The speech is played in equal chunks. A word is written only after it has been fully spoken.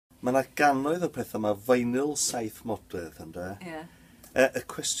Mae yna gannoedd o pethau, mae vinyl 7 modrydd, ynddo? Ie. Y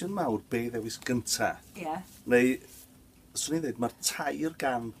cwestiwn mawr, be ddewis gynta? Ie. Neu, swn i'n dweud, mae'r tair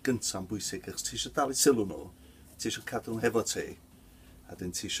gan gynta'n bwysig, achos ti eisiau dal i sylw nhw, ti eisiau cadw nhw hefo ti, a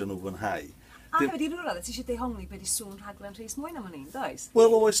dyn ti eisiau nhw fwynhau. A hefyd i rwyrad, ti eisiau dehongli beth i sŵn rhaglen Rhys Mwyn am hynny, does?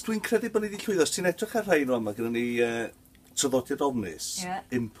 Wel, oes, dwi'n credu bod ni wedi llwyddo. Os ti'n edrych ar rhain o yma, gyda ni traddodiad ofnus,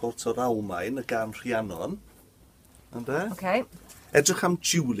 import o'r Almaen, y gan Rhiannon. Ynddo? Okay. Edrych am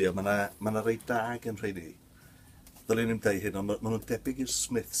Julia, mae yna rei da gen rhai ni. Ddylwn ni'n dweud hyn, ond maen nhw'n debyg i'r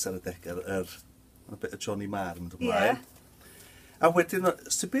Smiths ar y degar, y bit o Johnny Marr yn dod ymlaen. A wedyn,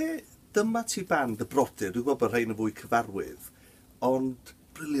 dyma ti band y brodyr, dwi'n gwybod bod rhain yn fwy cyfarwydd, ond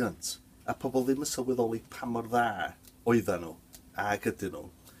briliant. A pobl ddim yn sylweddoli pa mor dda oedden nhw, ag ydyn nhw.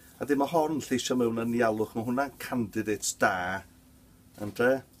 A dim o hon lleisio mewn yn ialwch, mae hwnna'n candidates da,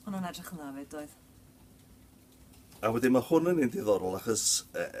 ynddo? Ond nhw'n edrych yn dda fyd, doedd. A wedyn mae hwn yn un diddorol achos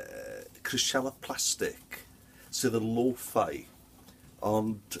crisial o plastig sydd yn lo-fi,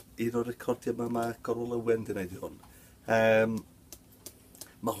 ond un o'r recordiau yma mae Gorwel Owen di wneud i hwn.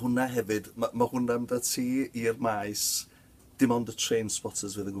 Mae hwnna hefyd, mae hwnna'n dod ti i'r maes, dim ond y train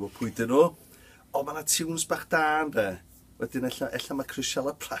spotters fydd yn gwybod pwy dyn nhw, ond mae yna tunes bach da ynddo. Wedyn ella mae crisial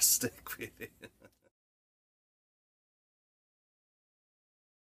o plastig.